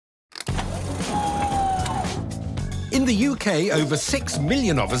In the UK, over 6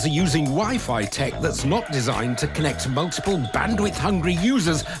 million of us are using Wi-Fi tech that's not designed to connect multiple bandwidth-hungry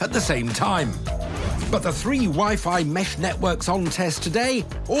users at the same time. But the 3 Wi-Fi mesh networks on test today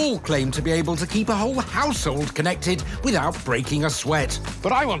all claim to be able to keep a whole household connected without breaking a sweat.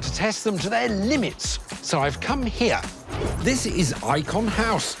 But I want to test them to their limits, so I've come here. This is Icon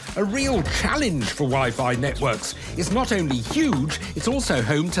House, a real challenge for Wi-Fi networks. It's not only huge, it's also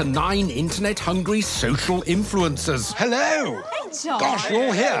home to 9 internet-hungry social influencers. Hello! Hey, John! Gosh, you're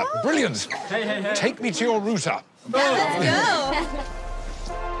all here. Brilliant. Hey. Take me to your router. Yeah, let's go.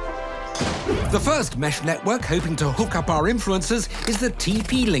 The first mesh network hoping to hook up our influencers is the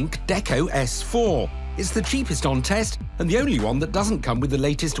TP-Link Deco S4. It's the cheapest on test and the only one that doesn't come with the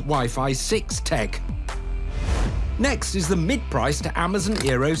latest Wi-Fi 6 tech. Next is the mid-priced Amazon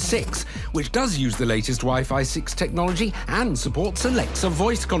Eero 6, which does use the latest Wi-Fi 6 technology and supports Alexa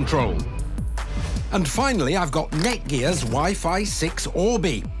voice control. And finally, I've got Netgear's Wi-Fi 6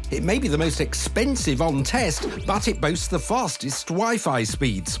 Orbi. It may be the most expensive on test, but it boasts the fastest Wi-Fi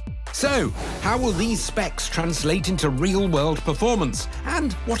speeds. So, how will these specs translate into real-world performance?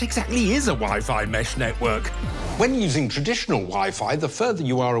 And what exactly is a Wi-Fi mesh network? When using traditional Wi-Fi, the further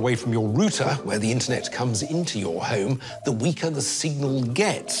you are away from your router, where the internet comes into your home, the weaker the signal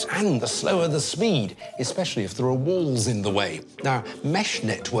gets, and the slower the speed, especially if there are walls in the way. Now, mesh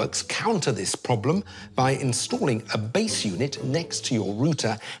networks counter this problem by installing a base unit next to your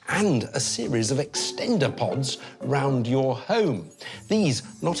router and a series of extender pods round your home. These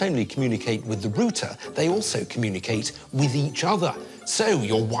not only communicate with the router, they also communicate with each other. So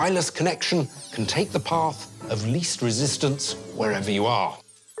your wireless connection can take the path of least resistance wherever you are.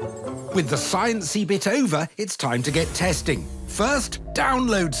 With the sciencey bit over, it's time to get testing. First,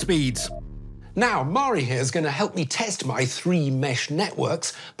 download speeds. Now, Mari here is going to help me test my 3 mesh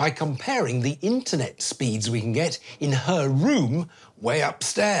networks by comparing the internet speeds we can get in her room way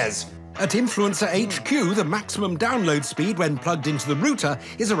upstairs. At Influencer HQ, the maximum download speed when plugged into the router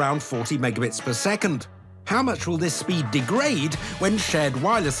is around 40 megabits per second. How much will this speed degrade when shared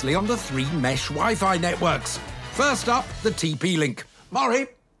wirelessly on the 3 mesh Wi-Fi networks? First up, the TP-Link. Mari?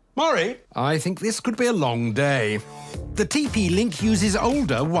 I think this could be a long day. The TP-Link uses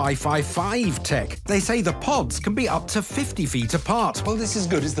older Wi-Fi 5 tech. They say the pods can be up to 50 feet apart. Well, this is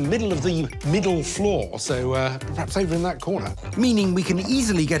good. It's the middle of the middle floor, so perhaps over in that corner. Meaning we can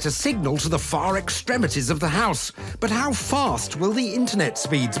easily get a signal to the far extremities of the house. But how fast will the internet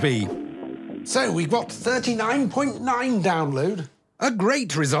speeds be? So we've got 39.9 download. A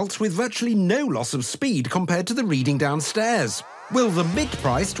great result with virtually no loss of speed compared to the reading downstairs. Will the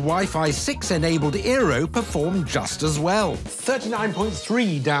mid-priced Wi-Fi 6-enabled Eero perform just as well?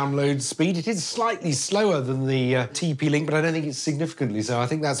 39.3 download speed. It is slightly slower than the TP-Link, but I don't think it's significantly so. I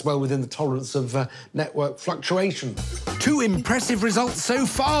think that's well within the tolerance of network fluctuation. 2 impressive results so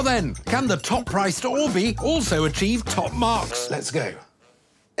far, then. Can the top-priced Orbi also achieve top marks? Let's go.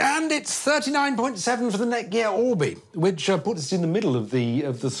 And it's 39.7 for the Netgear Orbi, which puts us in the middle of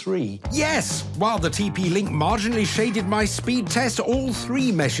the 3. Yes! While the TP-Link marginally shaded my speed test, all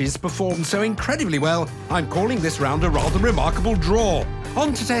 3 meshes performed so incredibly well, I'm calling this round a rather remarkable draw.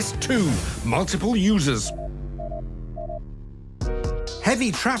 On to test 2, multiple users.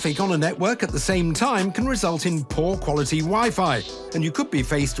 Heavy traffic on a network at the same time can result in poor quality Wi-Fi, and you could be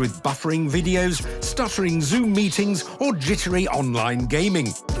faced with buffering videos, stuttering Zoom meetings, or jittery online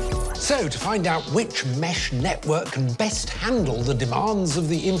gaming. So, to find out which mesh network can best handle the demands of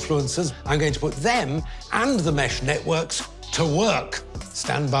the influencers, I'm going to put them and the mesh networks to work.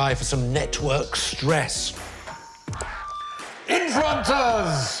 Stand by for some network stress.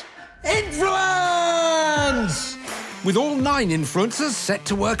 Influencers! Influence! With all 9 influencers set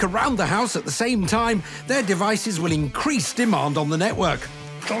to work around the house at the same time, their devices will increase demand on the network.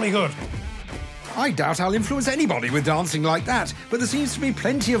 Jolly good. I doubt I'll influence anybody with dancing like that, but there seems to be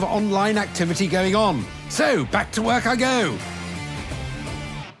plenty of online activity going on. So, back to work I go.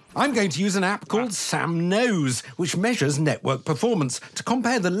 I'm going to use an app called Sam Knows, which measures network performance to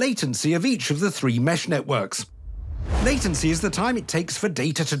compare the latency of each of the 3 mesh networks. Latency is the time it takes for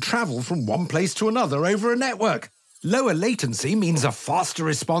data to travel from one place to another over a network. Lower latency means a faster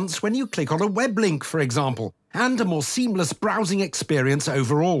response when you click on a web link, for example, and a more seamless browsing experience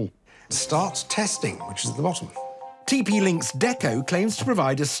overall. Start testing, which is at the bottom. TP-Link's Deco claims to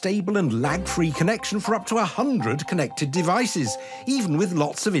provide a stable and lag-free connection for up to 100 connected devices, even with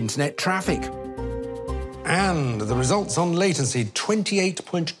lots of internet traffic. And the results on latency,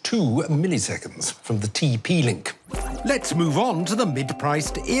 28.2 milliseconds from the TP-Link. Let's move on to the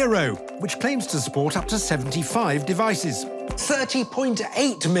mid-priced Eero, which claims to support up to 75 devices.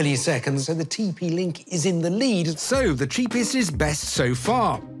 30.8 milliseconds, so the TP-Link is in the lead. So the cheapest is best so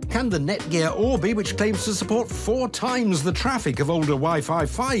far. Can the Netgear Orbi, which claims to support 4 times the traffic of older Wi-Fi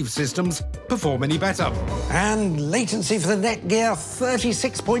 5 systems, perform any better? And latency for the Netgear,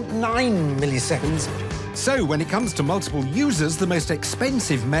 36.9 milliseconds. So when it comes to multiple users, the most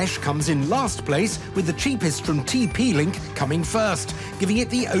expensive mesh comes in last place, with the cheapest from TP-Link coming first, giving it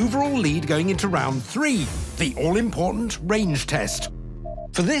the overall lead going into round 3, the all-important range test.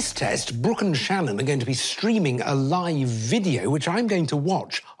 For this test, Brooke and Shannon are going to be streaming a live video, which I'm going to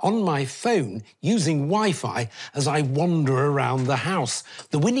watch on my phone using Wi-Fi as I wander around the house.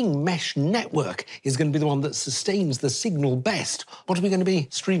 The winning mesh network is going to be the one that sustains the signal best. What are we going to be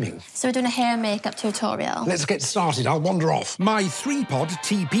streaming? So we're doing a hair and makeup tutorial. Let's get started. I'll wander off. My 3-pod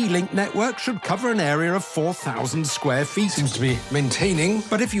TP-Link network should cover an area of 4,000 square feet. Seems to be maintaining.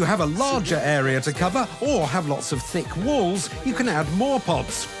 But if you have a larger area to cover or have lots of thick walls, you can add more pods.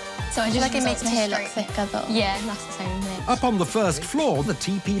 So I feel like it makes my hair look thicker, though. Yeah, that's the same thing. Up on the first floor, the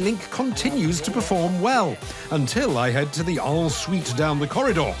TP-Link continues to perform well, until I head to the ensuite down the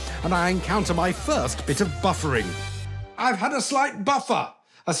corridor, and I encounter my first bit of buffering. I've had a slight buffer,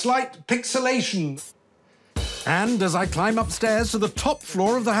 a slight pixelation. And as I climb upstairs to the top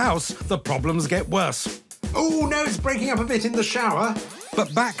floor of the house, the problems get worse. Oh, no, it's breaking up a bit in the shower.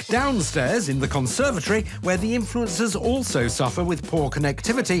 But back downstairs in the conservatory, where the influencers also suffer with poor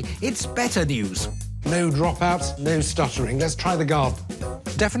connectivity, it's better news. No dropouts, no stuttering. Let's try the garden.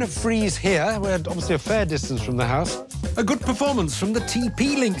 Definite freeze here. We're obviously a fair distance from the house. A good performance from the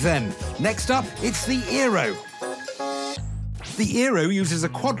TP-Link then. Next up, it's the Eero. The Eero uses a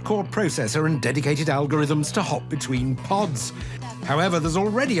quad-core processor and dedicated algorithms to hop between pods. However, there's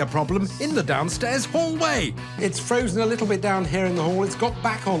already a problem in the downstairs hallway. It's frozen a little bit down here in the hall. It's got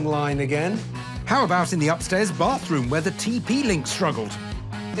back online again. How about in the upstairs bathroom where the TP-Link struggled?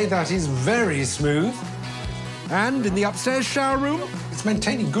 That is very smooth. And in the upstairs shower room, it's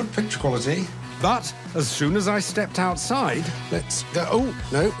maintaining good picture quality. But as soon as I stepped outside, let's go. Oh,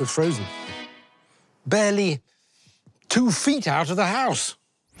 no, we're frozen. Barely 2 feet out of the house.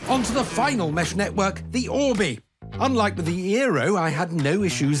 Onto the final mesh network, the Orbi. Unlike with the Eero, I had no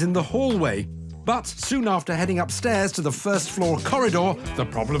issues in the hallway. But soon after heading upstairs to the first floor corridor, the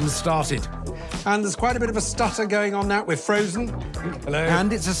problems started. And there's quite a bit of a stutter going on now. We're frozen. Hello.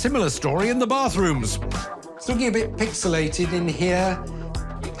 And it's a similar story in the bathrooms. It's looking a bit pixelated in here.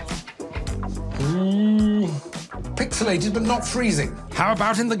 Pixelated, but not freezing. How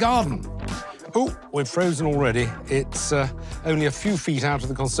about in the garden? Oh, we're frozen already. It's only a few feet out of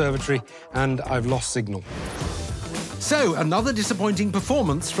the conservatory, and I've lost signal. So, another disappointing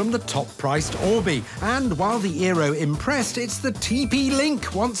performance from the top-priced Orbi. And while the Eero impressed, it's the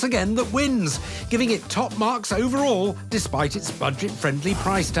TP-Link once again that wins, giving it top marks overall despite its budget-friendly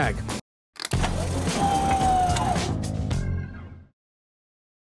price tag.